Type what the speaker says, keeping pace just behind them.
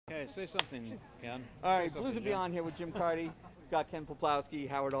Hey, say something, Ken. All Say right, something, Blues will be Jim. on here with Jim Carty. Got Ken Peplowski,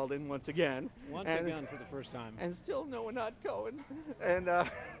 Howard Alden once again. Once again for the first time. And still no, we're not going. And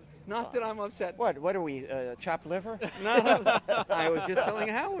not that I'm upset. What are we, chopped liver? No, I was just telling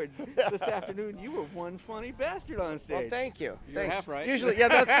Howard this afternoon you were one funny bastard on stage. Well, thank you. You're Thanks. half right. Usually, yeah,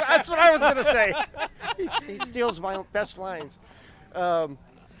 that's what I was going to say. He steals my best lines.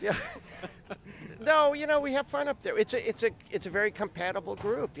 Yeah. No, you know, we have fun up there. It's a very compatible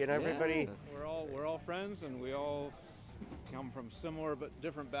group. You know, everybody. We're all friends, and we all come from similar but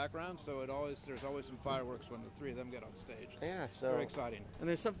different backgrounds. So there's always some fireworks when the three of them get on stage. Yeah, so Very exciting. And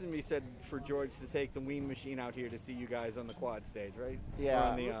there's something to be said for George to take the Ween machine out here to see you guys on the quad stage, right? Yeah.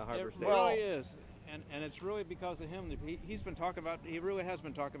 Or on the Harbor It stage. really is. And it's really because of him. He really has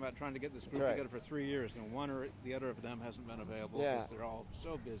been talking about trying to get this group That's right. together for 3 years, and one or the other of them hasn't been available Yeah. because they're all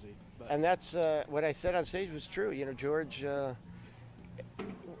so busy. But and that's what I said on stage was true. You know, George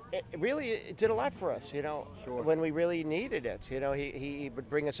it really did a lot for us. You know, Sure. when we really needed it. You know, he would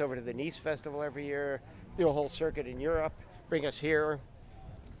bring us over to the Nice Festival every year, do a whole circuit in Europe, bring us here.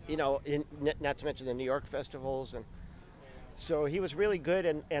 You know, not to mention the New York festivals, and so he was really good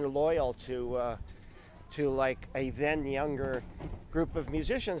and loyal to like a then younger group of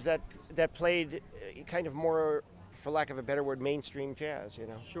musicians that played kind of more, for lack of a better word, mainstream jazz, you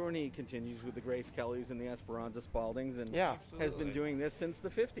know. Sure, and he continues with the Grace Kellys and the Esperanza Spaldings, and Yeah. has been doing this since the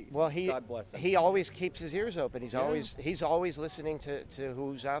 50s. Well, God bless him. he always keeps his ears open. He's Yeah. always listening to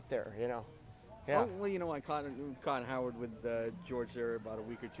who's out there, you know. Yeah. Oh, well, you know, I caught Howard with George there about a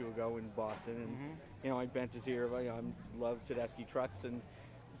week or two ago in Boston, and you know, I bent his ear. I love Tedeschi trucks, and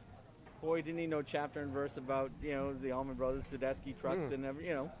boy, didn't he know chapter and verse about, you know, the Allman Brothers Tedeschi trucks and every,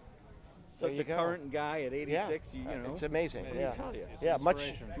 you know, There such you a go. current guy at 86. You know, It's amazing. What do you Yeah. tell you? It's Yeah, much.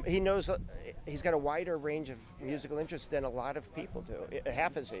 inspiration. He knows. He's got a wider range of musical interests than a lot of people do.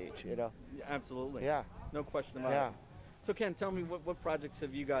 Half his age, you know. Absolutely. Yeah. No question about Yeah. it. So Ken, tell me what projects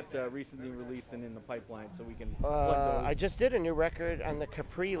have you got recently released and in the pipeline, so we can plug those. I just did a new record on the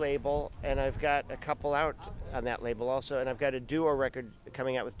Capri label, and I've got a couple out on that label also, and I've got a duo record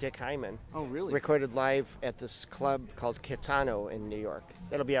coming out with Dick Hyman, Oh, really? recorded live at this club called Kitano in New York.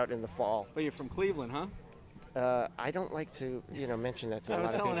 That'll be out in the fall. But you're from Cleveland, huh? I don't like to, mention that to a I was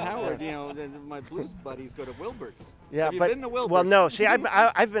lot of telling people. Howard, Yeah. you know, that my blues buddies go to Wilbert's. Yeah, have you but been to Wilbert's? well, no. See,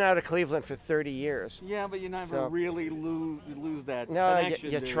 I've been out of Cleveland for 30 years. Yeah, but you never So- really lose that No,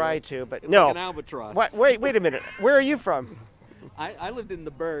 connection. you do try to, but It's no. like an albatross. What? Wait a minute. Where are you from? I lived in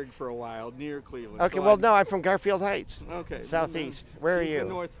the Berg for a while, near Cleveland. Okay, so well, no, I'm from Garfield Heights, Okay. southeast. Where are She's you? The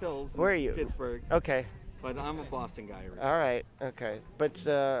North Hills. Where are you? Pittsburgh. Okay, But I'm a Boston guy. Originally. all right, okay. But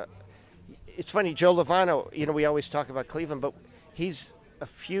it's funny, Joe Lovano, we always talk about Cleveland, but he's a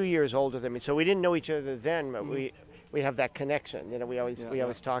few years older than me, so we didn't know each other then, but we have that connection. We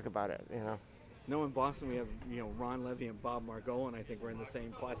always talk about it. No, in Boston we have Ron Levy and Bob Margot, and I think we're in the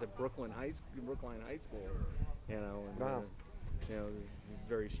same class at Brookline High School. And, Wow. it's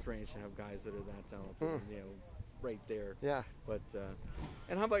very strange to have guys that are that talented. Right there. Yeah. But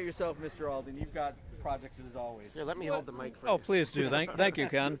and how about yourself, Mr. Alden? You've got projects as always. Here, let me hold the mic for Oh, you. please do. Thank you,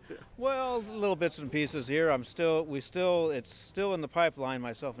 Ken. Well, little bits and pieces here. It's still in the pipeline.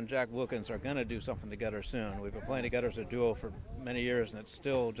 Myself and Jack Wilkins are going to do something together soon. We've been playing together as a duo for many years, and it's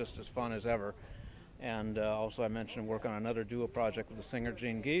still just as fun as ever. And also, I mentioned work on another duo project with the singer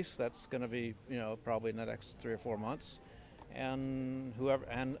Gene Geese. That's going to be, probably in the next 3 or 4 months. And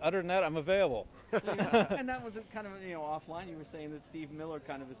other than that, I'm available. And that was kind of offline. You were saying that Steve Miller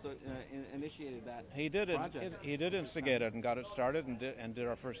kind of initiated that. He did project. He did instigate it and got it started and did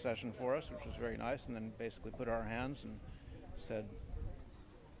our first session for us, which was very nice. And then basically put our hands and said,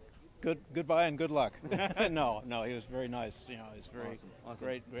 goodbye and good luck. No, he was very nice. He's very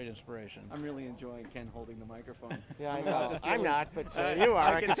Awesome. great inspiration. I'm really enjoying Ken holding the microphone. Yeah, I I'm about know. to steal I'm his- not, but you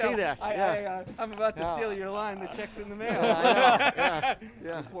are. I can see tell. that. Yeah. I'm about to Yeah. steal your line. The check's in the mail. Yeah, I know.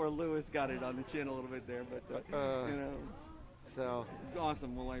 Yeah. Poor Lewis got it on the chin a little bit there, but So,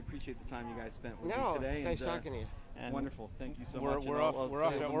 awesome. Well, I appreciate the time you guys spent with no, me today. it's nice and, talking to you. And wonderful. Thank you so we're much. we're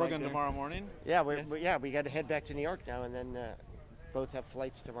off to Oregon tomorrow morning. Yeah, Yes. we got to head back to New York now, and then both have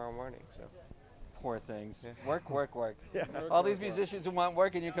flights tomorrow morning. So. Poor things. Yeah. Work. Yeah. All these musicians who want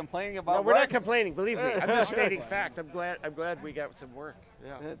work, and you're complaining about No, we're work? not complaining. Believe me, I'm just stating fact. I'm glad we got some work.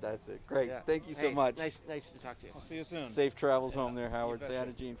 Yeah. That's it. Great. Yeah. Thank you so Hey, much. Nice to talk to you. I'll see you soon. Safe travels home there, Howard. You Say hi to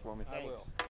betcha. Gene for me. I will.